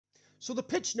So the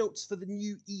pitch notes for the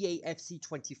new EA FC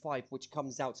 25, which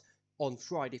comes out on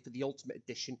Friday for the Ultimate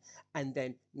Edition, and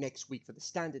then next week for the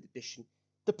Standard Edition,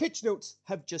 the pitch notes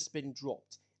have just been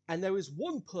dropped. And there is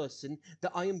one person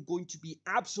that I am going to be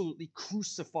absolutely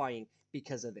crucifying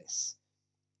because of this.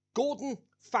 Gordon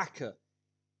Thacker.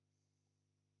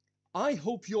 I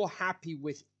hope you're happy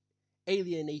with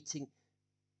alienating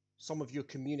some of your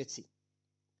community.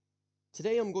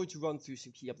 Today I'm going to run through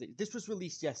some key updates. This was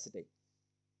released yesterday.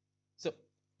 So,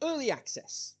 early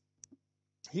access.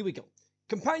 Here we go.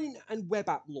 Companion and web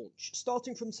app launch.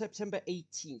 Starting from September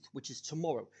 18th, which is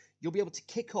tomorrow, you'll be able to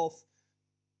kickstart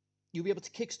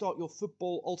your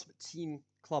Football Ultimate Team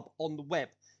Club on the web,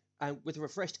 and with a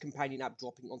refreshed companion app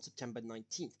dropping on September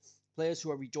 19th. Players who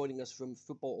are rejoining us from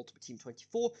Football Ultimate Team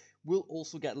 24 will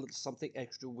also get a little something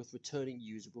extra with returning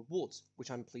user rewards, which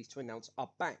I'm pleased to announce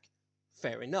are back.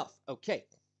 Fair enough. Okay.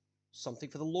 Something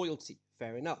for the loyalty.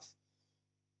 Fair enough.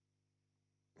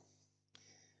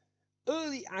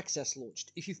 Early access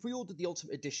launched. If you pre-ordered the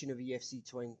Ultimate Edition of EAFC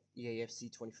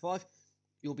 25,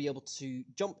 you'll be able to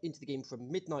jump into the game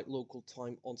from midnight local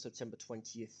time on September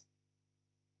 20th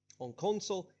on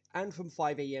console, and from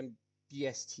 5 AM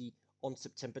BST on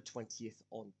September 20th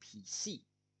on PC.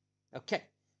 Okay,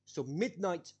 so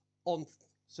midnight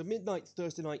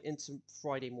Thursday night into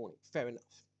Friday morning. Fair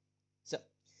enough. So,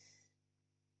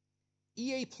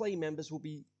 EA Play members will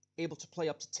be able to play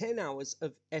up to 10 hours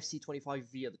of FC25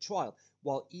 via the trial,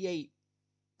 while EA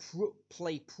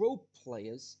Play Pro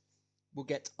players will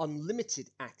get unlimited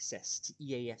access to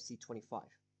EA FC25.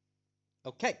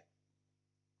 Okay.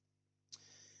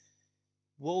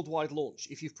 Worldwide launch.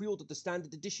 If you've pre-ordered the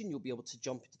standard edition, you'll be able to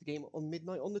jump into the game on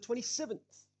midnight on the 27th.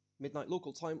 Midnight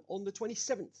local time on the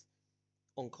 27th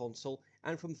on console,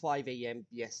 and from 5 AM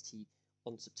BST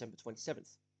on September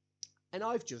 27th. And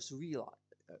I've just realized,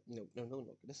 no, I'm not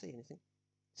going to say anything.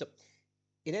 So,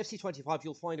 in FC25,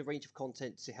 you'll find a range of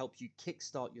content to help you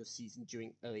kickstart your season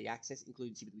during early access,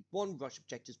 including Team of the Week 1, Rush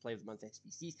Objectives, Player of the Month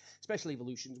SBCs, Special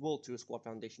Evolutions, World Tour, Squad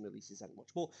Foundation releases, and much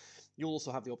more. You'll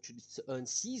also have the opportunity to earn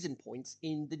season points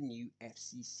in the new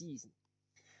FC season.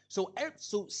 So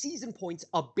season points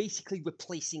are basically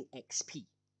replacing XP,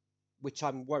 which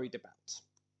I'm worried about.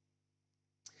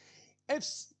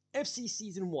 FC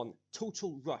Season 1,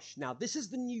 Total Rush. Now, this is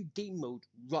the new game mode,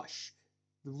 Rush.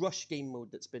 The Rush game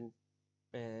mode that's been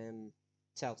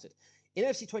touted. In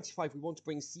FC25, we want to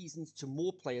bring seasons to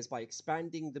more players by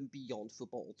expanding them beyond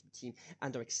Football Ultimate Team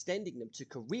and are extending them to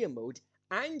career mode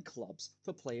and clubs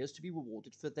for players to be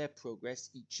rewarded for their progress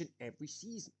each and every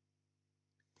season.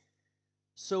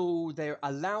 So they're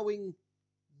allowing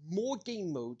more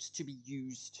game modes to be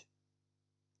used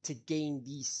to gain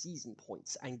these season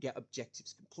points and get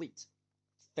objectives complete.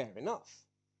 Fair enough.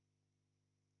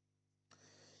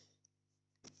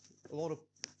 A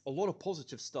lot of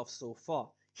positive stuff so far.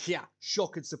 Yeah,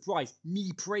 shock and surprise.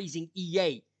 Me praising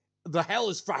EA. Hell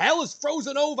is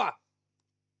frozen over.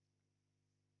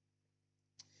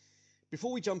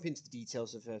 Before we jump into the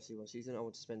details of FC1 season, I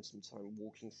want to spend some time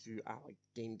walking through our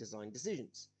game design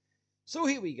decisions. So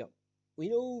here we go. We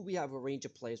know we have a range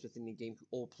of players within the game who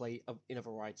all play in a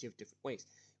variety of different ways.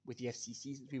 With the FC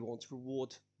seasons, we want to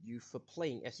reward you for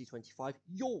playing FC25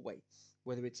 your way,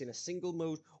 whether it's in a single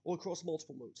mode or across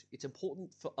multiple modes. It's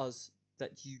important for us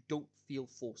that you don't feel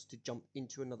forced to jump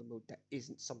into another mode that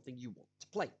isn't something you want to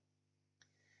play.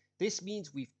 This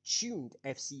means we've tuned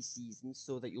FC seasons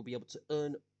so that you'll be able to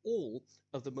earn all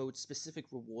of the mode-specific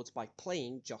rewards by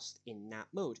playing just in that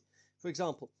mode. For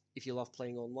example, if you love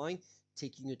playing online,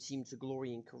 taking your team to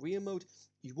glory in career mode,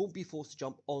 you won't be forced to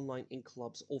jump online in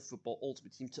clubs or Football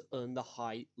Ultimate Team to earn the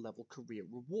high-level career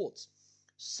rewards.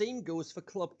 Same goes for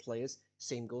club players,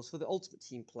 same goes for the Ultimate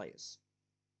Team players.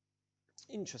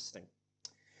 Interesting.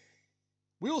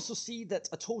 We also see that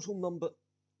the total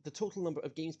number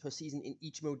of games per season in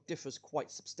each mode differs quite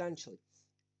substantially.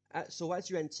 So as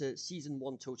you enter Season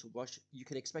 1 Total Rush, you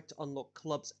can expect to unlock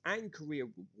clubs and career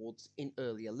rewards in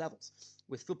earlier levels,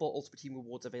 with Football Ultimate Team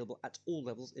rewards available at all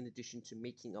levels in addition to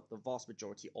making up the vast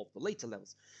majority of the later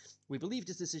levels. We believe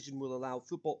this decision will allow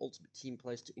Football Ultimate Team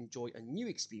players to enjoy a new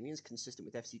experience consistent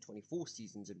with FC24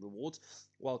 seasons and rewards,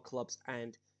 while clubs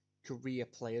and career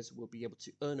players will be able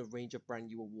to earn a range of brand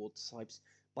new award types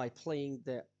by playing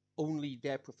only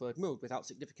their preferred mode without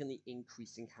significantly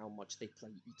increasing how much they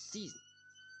play each season.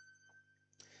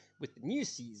 With the new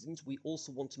seasons, we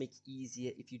also want to make it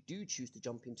easier if you do choose to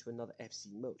jump into another FC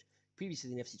mode.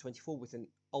 Previously in FC24,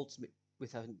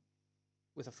 with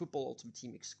a Football Ultimate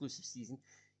Team exclusive season,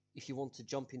 if you want to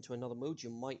jump into another mode, you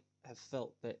might have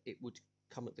felt that it would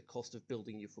come at the cost of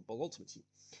building your Football Ultimate Team.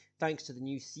 Thanks to the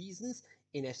new seasons,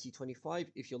 In FC25,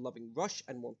 if you're loving Rush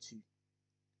and want to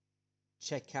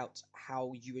check out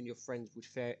how you and your friends would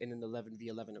fare in an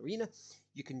 11v11 arena,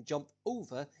 you can jump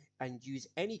over and use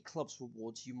any club's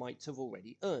rewards you might have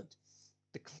already earned.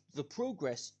 The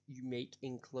progress you make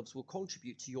in clubs will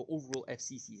contribute to your overall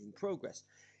FC season progress,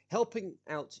 helping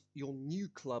out your new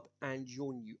club and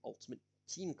your new Ultimate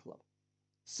Team club.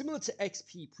 Similar to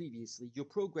XP previously, your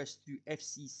progress through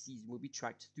FC season will be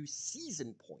tracked through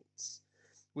season points,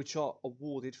 which are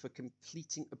awarded for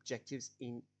completing objectives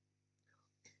in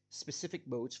specific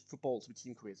modes for Ultimate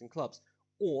Team careers and clubs,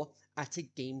 or at a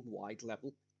game-wide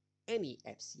level, any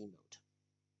FC mode.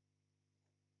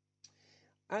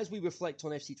 As we reflect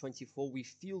on FC24, we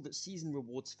feel that season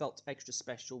rewards felt extra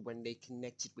special when they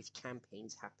connected with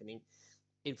campaigns happening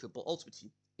in Football Ultimate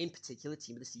Team, in particular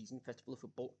Team of the Season, Festival of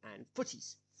Football, and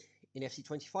Footies. In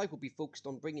FC25, we'll be focused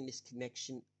on bringing this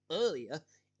connection earlier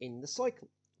in the cycle,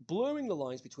 blurring the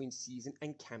lines between season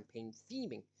and campaign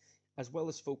theming, as well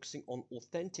as focusing on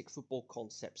authentic football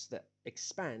concepts that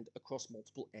expand across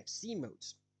multiple FC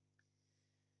modes.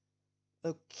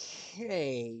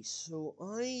 Okay, so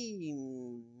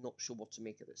I'm not sure what to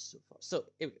make of this so far. So,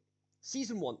 here we go.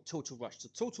 Season 1, Total Rush. So,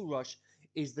 Total Rush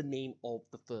is the name of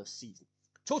the first season.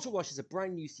 Total Rush is a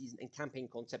brand new season and campaign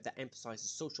concept that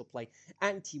emphasizes social play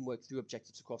and teamwork through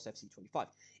objectives across FC25.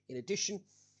 In addition,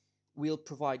 we'll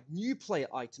provide new player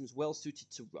items well suited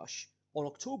to Rush. On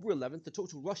October 11th, the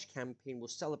Total Rush campaign will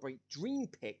celebrate dream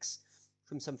picks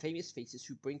from some famous faces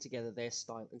who bring together their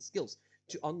style and skills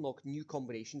to unlock new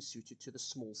combinations suited to the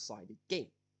small-sided game.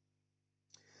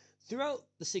 Throughout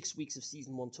the 6 weeks of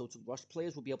Season 1 Total Rush,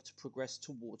 players will be able to progress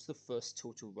towards the first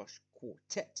Total Rush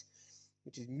quartet,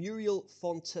 which is Muriel,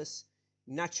 Fontes,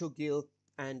 Nacho Gil,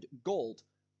 and Gold.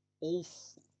 All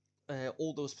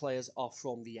those players are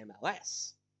from the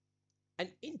MLS. An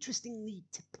interesting league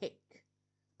to pick.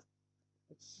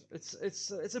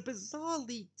 It's a bizarre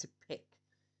league to pick,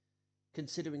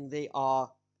 considering they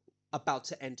are about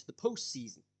to enter the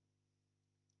postseason.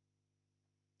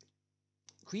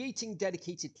 Creating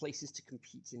dedicated places to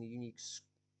compete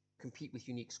with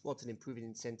unique squads and improving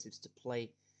incentives to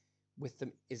play with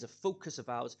them is a focus of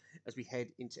ours as we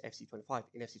head into FC25.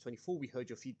 In FC24, we heard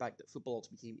your feedback that Football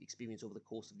Ultimate Team experience over the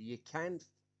course of the year can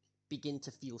begin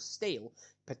to feel stale,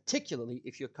 particularly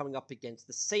if you're coming up against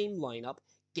the same lineup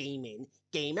game in,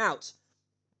 game out.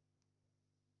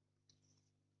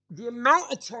 The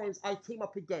amount of times I came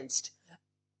up against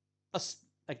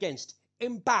Mbappe's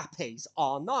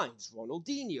R9s,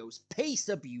 Ronaldinho's, pace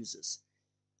abusers.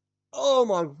 Oh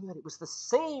my word, it was the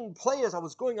same players I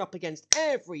was going up against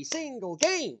every single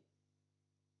game.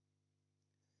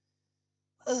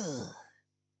 Ugh.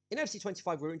 In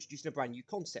FC25, we're introducing a brand new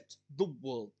concept, the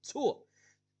World Tour.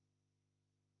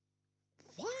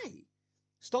 Why?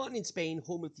 Starting in Spain,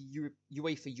 home of the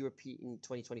UEFA European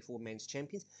 2024 Men's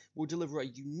Champions, will deliver a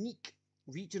unique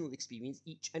regional experience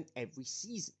each and every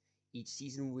season. Each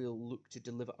season will look to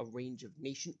deliver a range of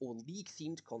nation or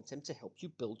league-themed content to help you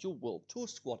build your World Tour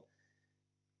squad.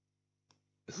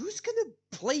 Who's going to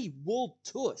play World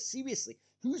Tour? Seriously,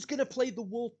 who's going to play the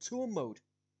World Tour mode?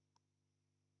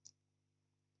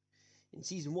 In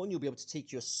Season 1, you'll be able to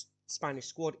take your Spanish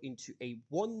squad into a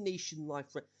One Nation Live...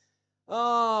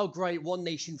 Oh, great, One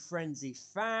Nation Frenzy.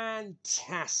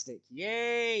 Fantastic.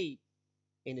 Yay!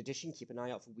 In addition, keep an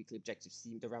eye out for weekly objectives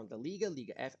themed around La Liga,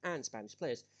 Liga F, and Spanish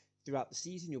players. Throughout the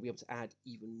season, you'll be able to add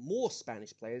even more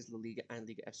Spanish players, La Liga and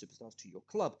Liga F superstars to your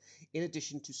club, in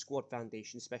addition to Squad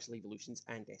Foundation, Special Evolutions,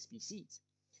 and SBCs.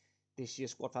 This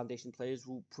year's Squad Foundation players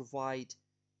will provide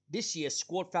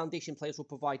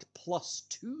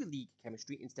 +2 league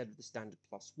chemistry instead of the standard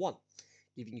 +1,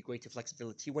 giving you greater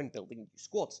flexibility when building new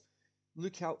squads.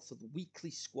 Look out for the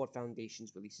weekly Squad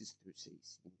Foundations releases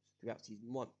throughout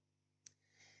Season 1.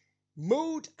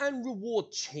 Mode and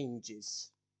reward changes.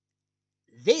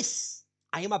 This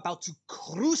I am about to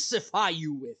crucify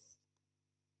you with.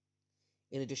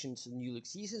 In addition to the new league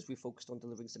seasons, we focused on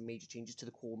delivering some major changes to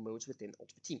the core modes within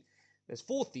Ultimate Team. There's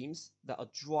 4 themes that are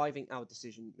driving our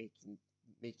decision making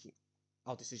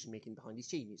behind these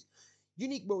changes.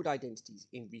 Unique mode identities.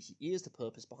 In recent years, the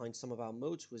purpose behind some of our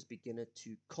modes was beginning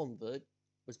to converge.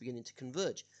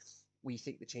 We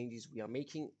think the changes we are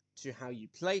making to how you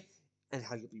play and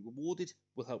how you'll be rewarded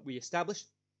will help re-establish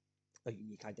a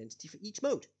unique identity for each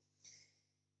mode.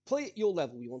 Play at your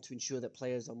level. We want to ensure that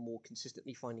players are more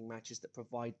consistently finding matches that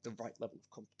provide the right level of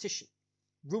competition.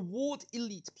 Reward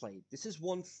elite play. This is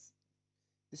one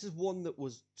that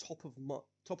was top of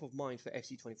mind for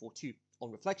FC24 too. On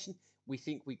reflection, we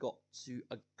think we got to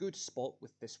a good spot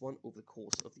with this one over the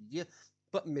course of the year,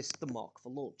 but missed the mark for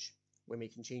launch. We're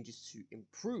making changes to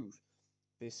improve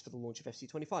this for the launch of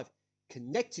FC25.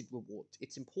 Connected rewards.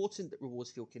 It's important that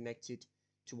rewards feel connected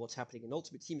to what's happening in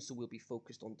Ultimate Team, so we'll be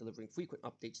focused on delivering frequent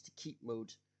updates to keep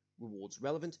mode rewards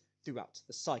relevant throughout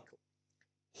the cycle.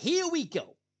 Here we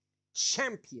go.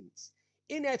 Champions.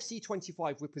 In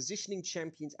FC25, we're positioning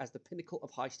champions as the pinnacle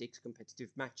of high-stakes competitive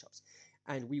matchups,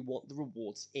 and we want the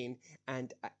rewards in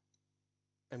and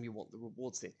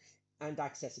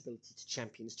accessibility to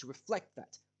champions to reflect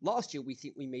that. Last year, we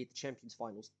think we made the Champions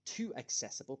Finals too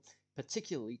accessible,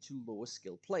 particularly to lower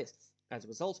skilled players. As a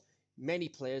result, many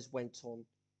players went on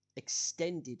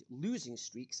extended losing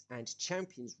streaks and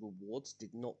Champions rewards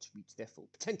did not reach their full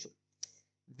potential.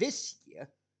 This year,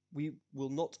 we will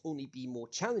not only be more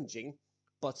challenging,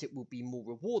 but it will be more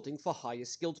rewarding for higher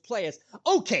skilled players.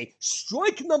 Okay,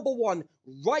 strike number one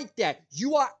right there.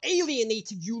 You are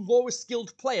alienating you lower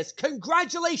skilled players.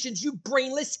 Congratulations, you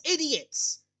brainless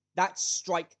idiots. That's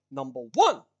strike number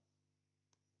one.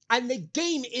 And the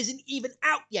game isn't even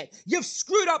out yet. You've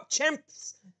screwed up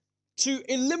champs to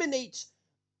eliminate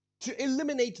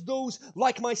those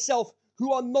like myself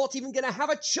who are not even going to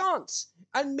have a chance,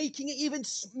 and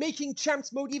making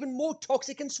champs mode even more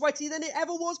toxic and sweaty than it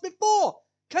ever was before.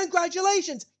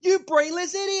 Congratulations, you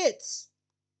brainless idiots!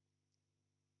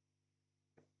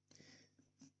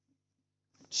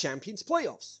 Champions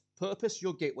Playoffs. Purpose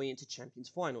your gateway into Champions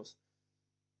Finals.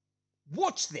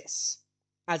 Watch this.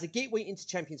 As a gateway into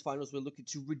Champions Finals, we're looking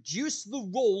to reduce the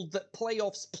role that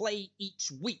playoffs play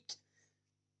each week.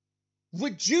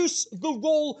 Reduce the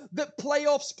role that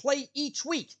playoffs play each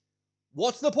week.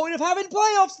 What's the point of having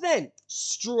playoffs then?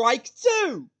 Strike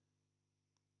two.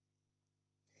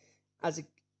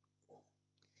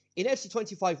 In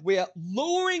FC25, we're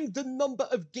lowering the number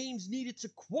of games needed to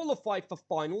qualify for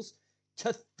finals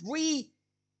to 3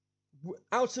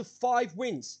 out of 5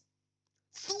 wins.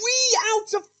 3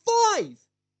 out of 5!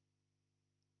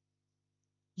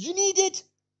 You needed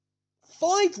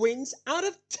 5 wins out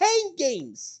of 10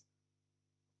 games.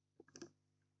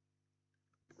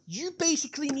 You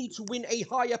basically need to win a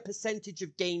higher percentage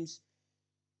of games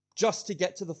just to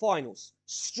get to the finals.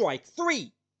 Strike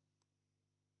 3.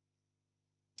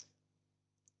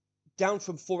 Down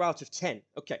from 4 out of 10.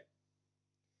 Okay.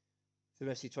 For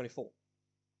FC24.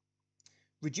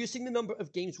 Reducing the number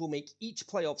of games will make each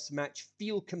playoffs match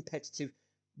feel competitive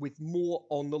with more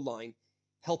on the line,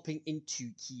 helping in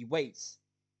 2 key ways.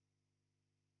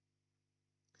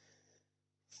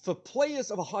 For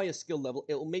players of a higher skill level,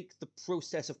 it will make the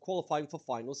process of qualifying for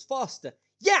finals faster.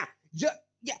 Yeah,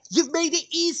 you've made it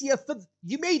easier for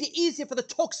the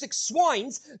toxic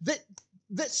swines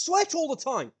that sweat all the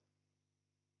time.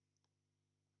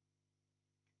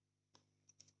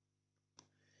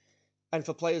 And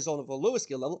for players on a lower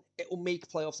skill level, it will make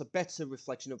playoffs a better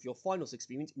reflection of your finals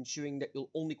experience, ensuring that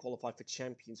you'll only qualify for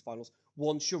Champions Finals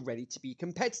once you're ready to be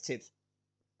competitive.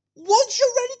 Once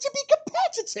you're ready to be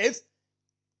competitive?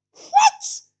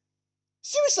 What?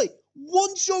 Seriously,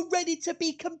 once you're ready to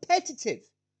be competitive.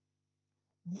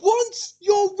 Once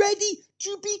you're ready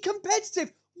to be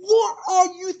competitive. What are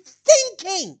you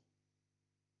thinking?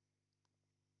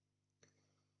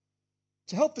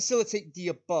 To help facilitate the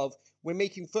above, we're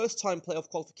making first-time playoff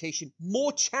qualification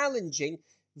more challenging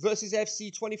versus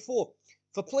FC24.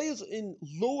 For players in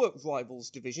lower rivals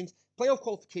divisions, playoff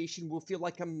qualification will feel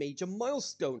like a major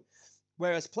milestone,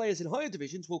 whereas players in higher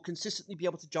divisions will consistently be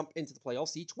able to jump into the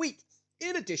playoffs each week.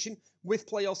 In addition, with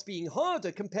playoffs being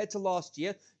harder compared to last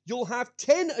year, you'll have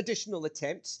 10 additional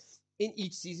attempts in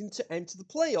each season to enter the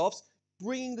playoffs,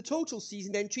 bringing the total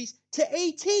season entries to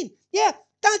 18. Yeah,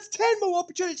 that's 10 more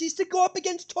opportunities to go up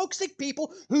against toxic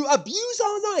people who abuse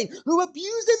R9, who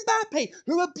abuse Mbappe,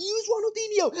 who abuse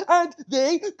Ronaldinho, and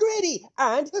they gritty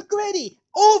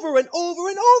over and over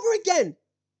and over again.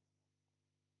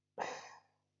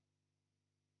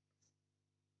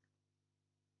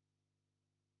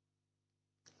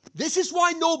 This is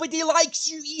why nobody likes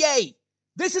you, EA.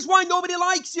 This is why nobody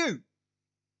likes you.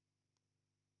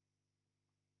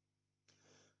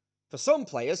 For some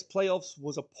players, playoffs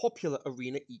was a popular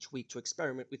arena each week to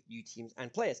experiment with new teams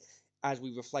and players. As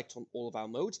we reflect on all of our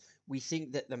modes, we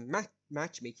think that the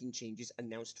matchmaking changes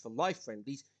announced for live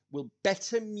friendlies will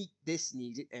better meet this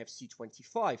need in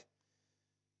FC25.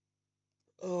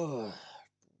 Oh,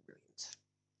 brilliant.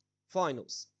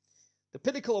 Finals. The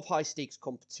pinnacle of high-stakes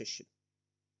competition.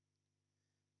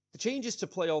 The changes to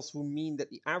playoffs will mean that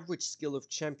the average skill of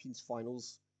Champions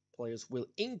Finals players will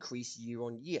increase year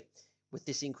on year. With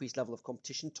this increased level of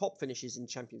competition, top finishes in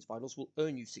Champions Finals will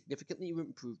earn you significantly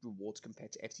improved rewards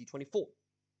compared to FC24.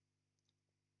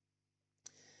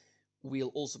 We'll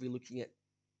also be looking at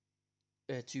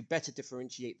to better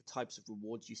differentiate the types of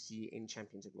rewards you see in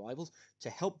Champions and Rivals to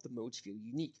help the modes feel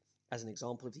unique. As an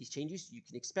example of these changes, you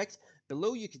can expect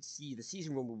below you can see the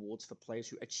season run rewards for players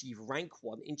who achieve rank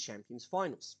 1 in Champions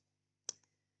Finals.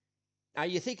 Now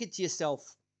you're thinking to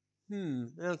yourself,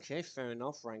 okay, fair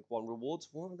enough, rank 1 rewards,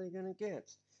 what are they going to get?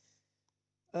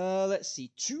 Let's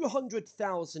see,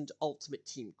 200,000 Ultimate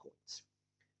Team Coins,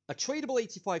 a tradable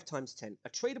 85 times 10, a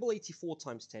tradable 84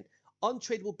 times 10,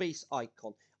 untradable base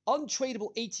icon,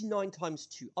 untradable 89 times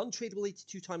 2, untradable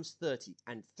 82 times 30,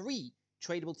 and 3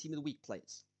 tradable Team of the Week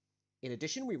players. In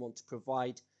addition, we want to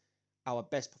provide our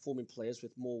best performing players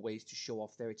with more ways to show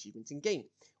off their achievements in game.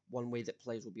 One way that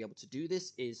players will be able to do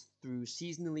this is through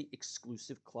seasonally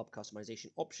exclusive club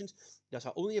customization options that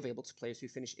are only available to players who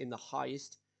finish in the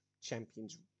highest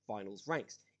Champions Finals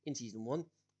ranks. In Season 1,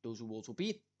 those rewards will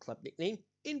be Club Nickname,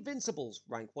 Invincibles,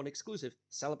 Rank 1 exclusive,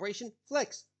 Celebration,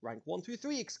 Flex, Rank 1 through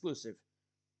 3 exclusive.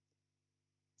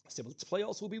 Similar to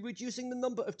playoffs, we'll be reducing the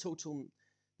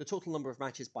total number of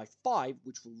matches by 5,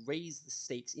 which will raise the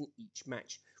stakes in each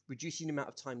match, reducing the amount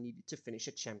of time needed to finish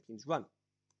a Champions run.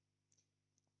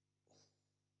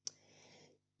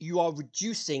 You are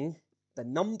reducing the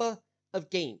number of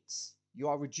games.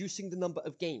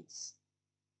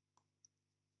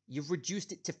 You've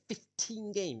reduced it to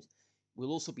 15 games.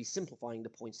 We'll also be simplifying the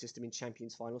point system in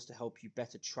Champions Finals to help you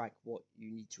better track what you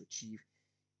need to achieve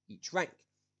each rank.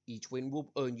 Each win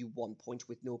will earn you 1 point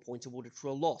with no point awarded for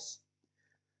a loss.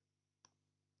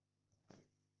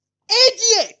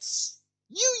 Idiots!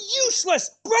 You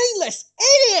useless, brainless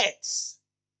idiots!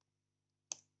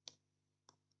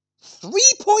 3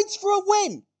 points for a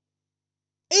win!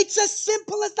 It's as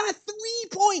simple as that, 3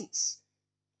 points!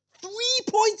 3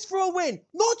 points for a win,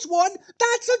 not 1,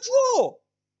 that's a draw!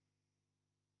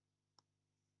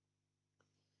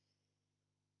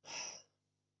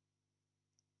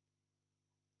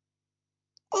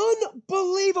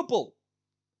 Unbelievable!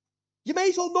 You may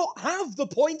as well not have the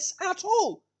points at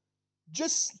all.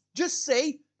 Just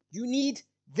say you need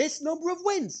this number of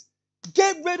wins.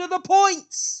 Get rid of the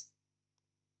points.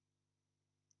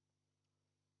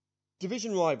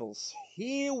 Division Rivals.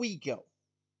 Here we go.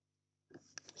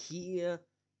 Your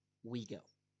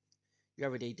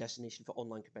everyday destination for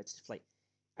online competitive play.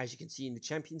 As you can see in the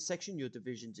Champions section, your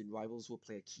divisions and rivals will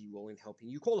play a key role in helping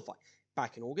you qualify.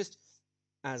 Back in August,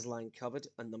 Aslan covered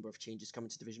a number of changes coming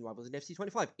to Division Rivals in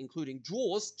FC25, including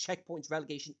draws, checkpoints,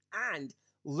 relegation, and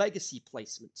legacy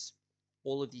placements.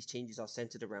 All of these changes are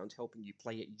centered around helping you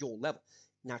play at your level.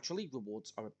 Naturally,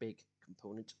 rewards are a big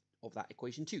component of that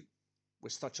equation too.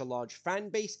 With such a large fan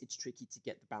base, it's tricky to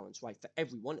get the balance right for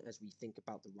everyone as we think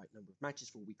about the right number of matches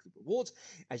for weekly rewards.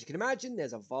 As you can imagine,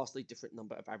 there's a vastly different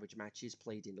number of average matches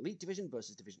played in Elite Division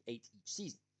versus Division 8 each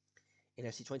season. In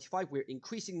FC25, we're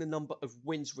increasing the number of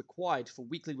wins required for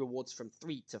weekly rewards from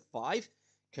 3 to 5.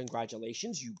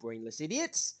 Congratulations, you brainless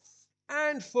idiots.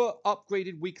 And for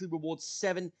upgraded weekly rewards,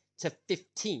 7 to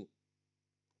 15.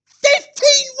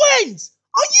 15 wins!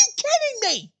 Are you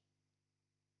kidding me?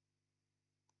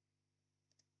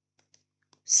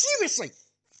 Seriously, 15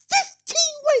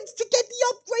 wins to get the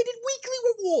upgraded weekly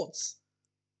rewards!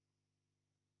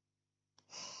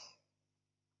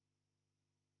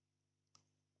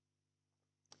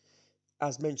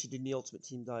 As mentioned in the Ultimate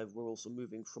Team Dive, we're also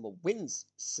moving from a wins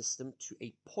system to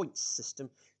a points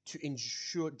system to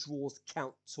ensure draws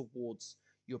count towards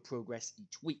your progress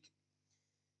each week.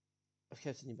 I've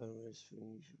kept any bonus for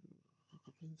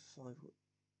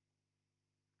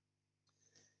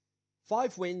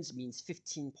 5 wins means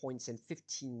 15 points, and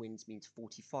 15 wins means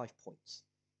 45 points.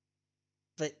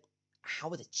 But how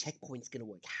are the checkpoints going to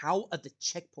work?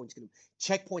 Checkpoints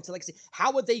and legacy,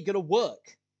 how are they going to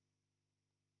work?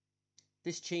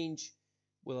 This change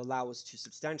will allow us to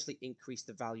substantially increase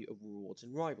the value of rewards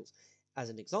and rivals. As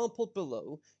an example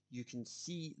below, you can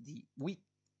see the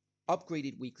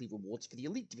upgraded weekly rewards for the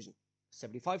Elite Division.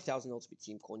 75,000 Ultimate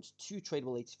Team Coins, 2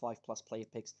 tradable 85 plus player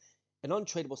picks, an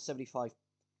untradable 75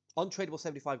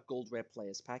 Gold Rare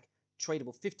Players Pack,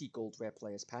 tradable 50 Gold Rare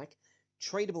Players Pack,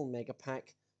 tradable Mega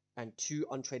Pack, and 2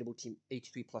 untradable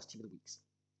 83 plus Team of the Weeks.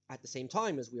 At the same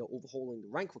time as we are overhauling the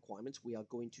rank requirements, we are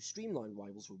going to streamline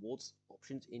Rivals rewards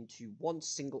options into one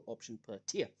single option per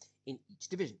tier in each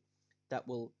division. That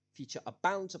will feature a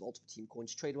balance of Ultimate Team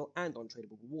Coins, tradable and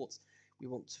untradable rewards. We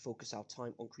want to focus our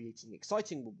time on creating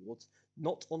exciting rewards,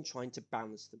 not on trying to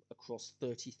balance them across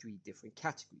 33 different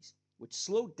categories, which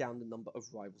slowed down the number of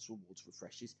Rivals rewards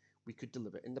refreshes we could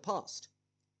deliver in the past.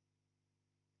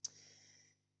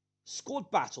 Squad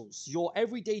Battles, your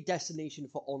everyday destination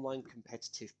for online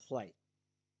competitive play.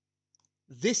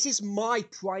 This is my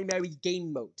primary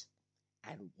game mode.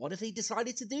 And what have they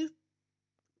decided to do?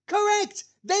 Correct!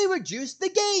 They reduced the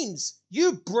games!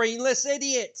 You brainless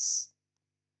idiots!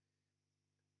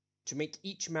 To make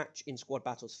each match in squad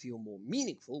battles feel more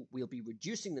meaningful, we'll be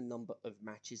reducing the number of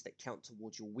matches that count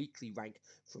towards your weekly rank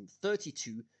from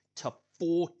 32 to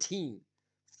 14.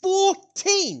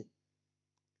 14!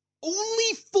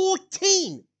 Only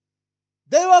 14!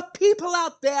 There are people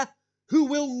out there who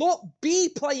will not be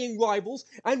playing Rivals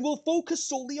and will focus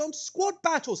solely on squad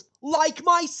battles, like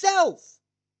myself.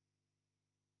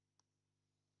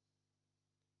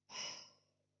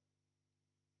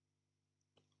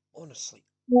 Honestly.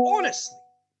 What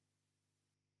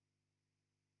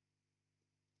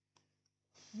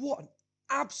an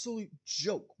absolute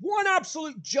joke. What an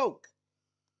absolute joke.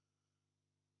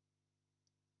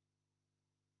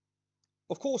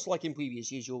 Of course, like in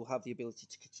previous years, you'll have the ability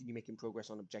to continue making progress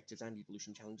on objectives and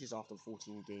evolution challenges after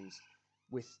 14 games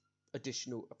with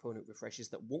additional opponent refreshes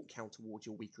that won't count towards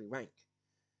your weekly rank.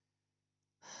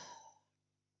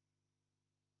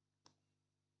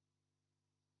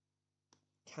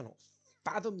 Cannot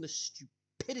fathom the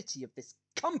stupidity of this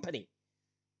company.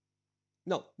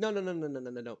 No.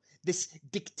 This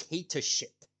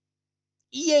dictatorship.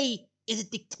 EA is a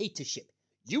dictatorship.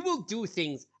 You will do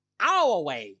things our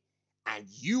way, and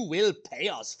you will pay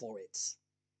us for it.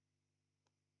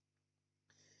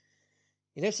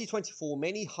 In FC24,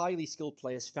 many highly skilled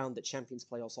players found that Champions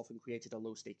playoffs often created a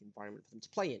low-stake environment for them to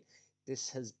play in. This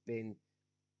has been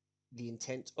the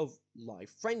intent of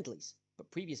live friendlies, but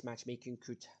previous matchmaking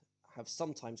could have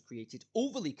sometimes created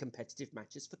overly competitive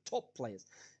matches for top players.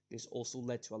 This also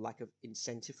led to a lack of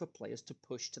incentive for players to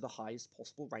push to the highest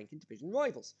possible rank in division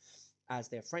rivals, as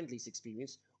their friendlies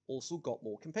experience also got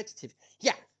more competitive.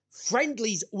 Yeah,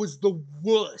 friendlies was the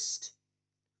worst.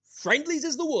 Friendlies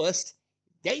is the worst.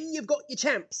 Then you've got your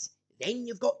champs. Then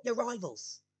you've got your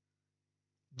rivals.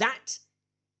 That,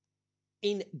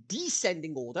 in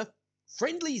descending order,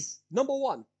 friendlies number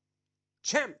 1,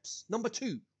 champs number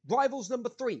 2, rivals number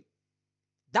 3.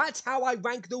 That's how I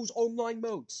rank those online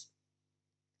modes.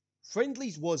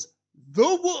 Friendlies was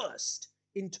the worst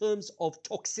in terms of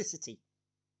toxicity.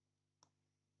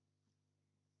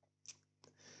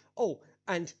 Oh,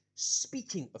 and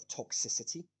speaking of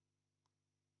toxicity,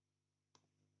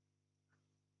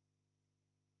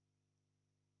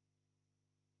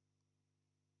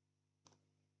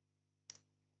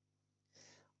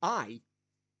 I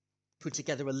put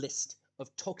together a list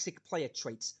of toxic player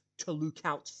traits to look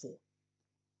out for.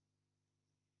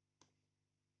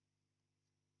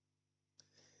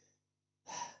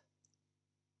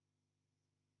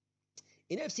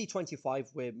 In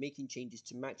FC25, we're making changes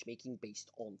to matchmaking based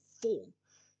on form.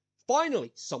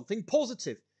 Finally, something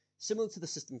positive. Similar to the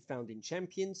system found in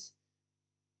Champions,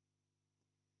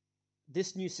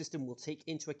 this new system will take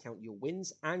into account your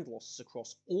wins and losses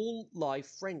across all live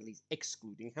friendlies,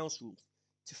 excluding house rules,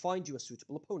 to find you a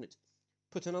suitable opponent.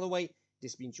 Put another way,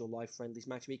 this means your live friendlies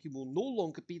matchmaking will no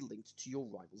longer be linked to your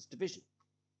rival's division.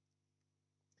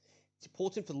 It's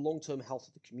important for the long-term health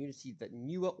of the community that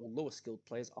newer or lower skilled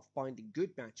players are finding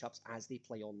good matchups as they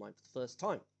play online for the first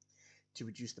time. To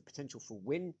reduce the potential for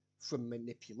win from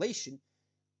manipulation,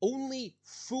 only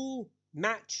full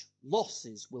match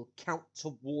losses will count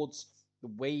towards the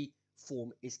way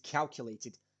form is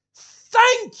calculated.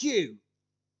 Thank you!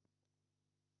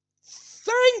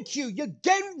 Thank you! You're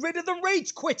getting rid of the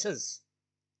rage quitters!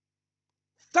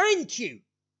 Thank you!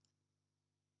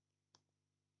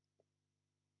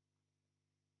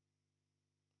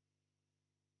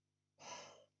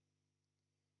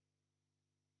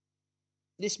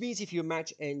 This means if your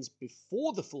match ends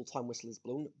before the full-time whistle is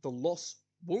blown, the loss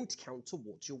won't count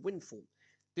towards your win form.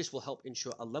 This will help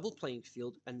ensure a level playing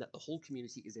field and that the whole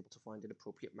community is able to find an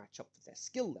appropriate matchup for their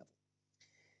skill level.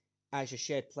 As a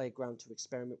shared playground to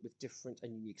experiment with different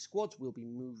and unique squads, we'll be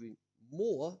moving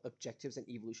more objectives and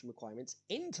evolution requirements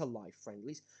into live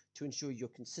friendlies to ensure you're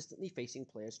consistently facing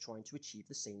players trying to achieve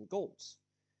the same goals.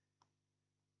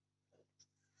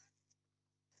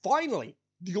 Finally,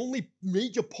 the only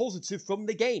major positive from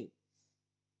the game.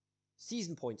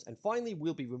 Season points. And finally,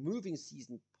 we'll be removing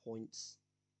season points,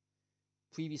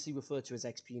 previously referred to as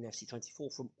XP in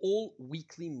FC24, from all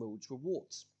weekly modes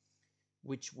rewards,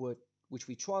 which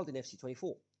we trialed in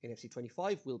FC24. In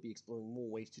FC25, we'll be exploring more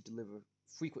ways to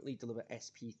frequently deliver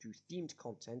SP through themed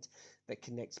content that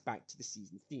connects back to the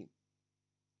season theme.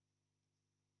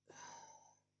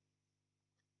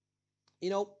 You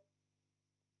know,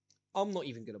 I'm not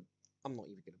even gonna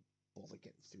bother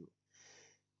getting through it.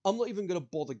 I'm not even gonna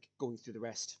bother going through the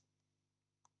rest.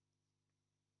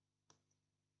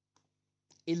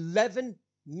 11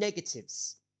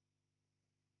 negatives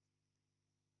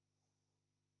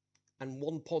and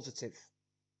 1 positive.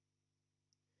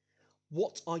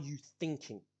 What are you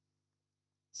thinking?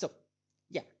 So,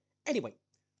 yeah. Anyway,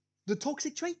 the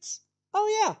toxic traits? Oh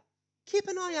yeah, keep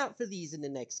an eye out for these in the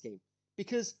next game.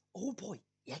 Because, oh boy,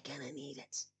 you're gonna need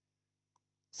it.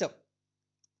 So,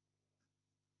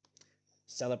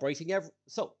 celebrating every...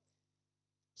 So,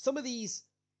 some of these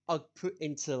are put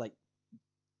into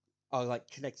are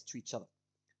connected to each other.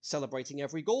 Celebrating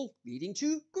every goal, leading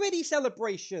to gritty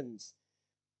celebrations.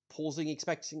 Pausing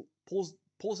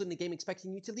the game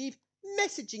expecting you to leave,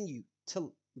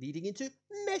 leading into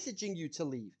messaging you to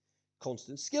leave.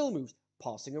 Constant skill moves,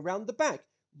 passing around the back,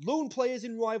 lone players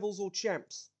in rivals or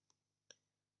champs.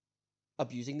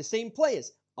 Abusing the same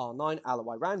players, R9,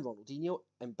 Aloiran, Ronaldinho,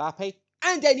 Mbappe,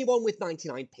 and anyone with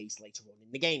 99 pace later on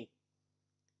in the game.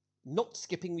 Not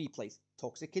skipping replays,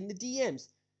 toxic in the DMs.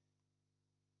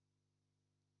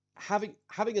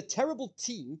 Having a terrible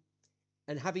team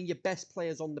and having your best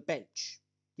players on the bench,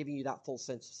 giving you that false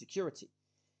sense of security.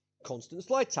 Constant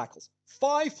slide tackles,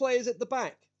 5 players at the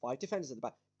back, 5 defenders at the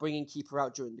back, bringing keeper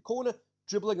out during the corner,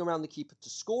 dribbling around the keeper to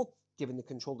score, giving the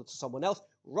controller to someone else,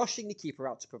 rushing the keeper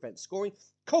out to prevent scoring,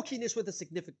 cockiness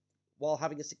while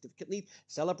having a significant lead,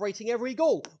 celebrating every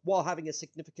goal while having a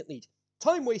significant lead,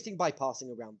 time wasting by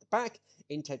passing around the back,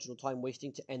 intentional time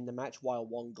wasting to end the match while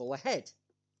 1 goal ahead.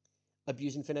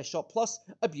 Abusing finesse shot plus,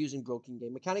 abusing broken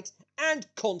game mechanics, and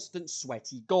constant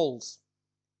sweaty goals.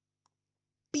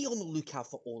 Be on the lookout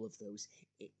for all of those.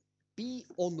 Be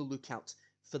on the lookout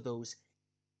for those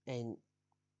in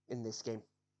this game.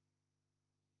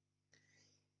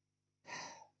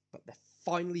 But they're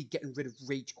finally getting rid of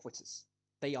rage quitters.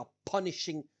 They are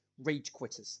punishing rage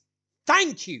quitters.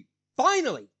 Thank you!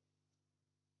 Finally!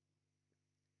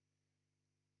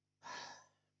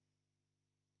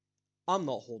 I'm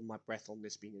not holding my breath on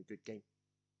this being a good game.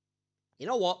 You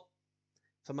know what?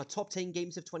 For my top 10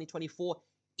 games of 2024,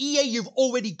 EA, you've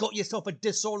already got yourself a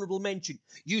dishonorable mention.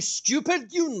 You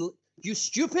stupid,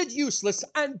 useless,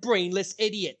 and brainless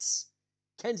idiots.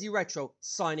 Kenzie Retro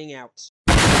signing out.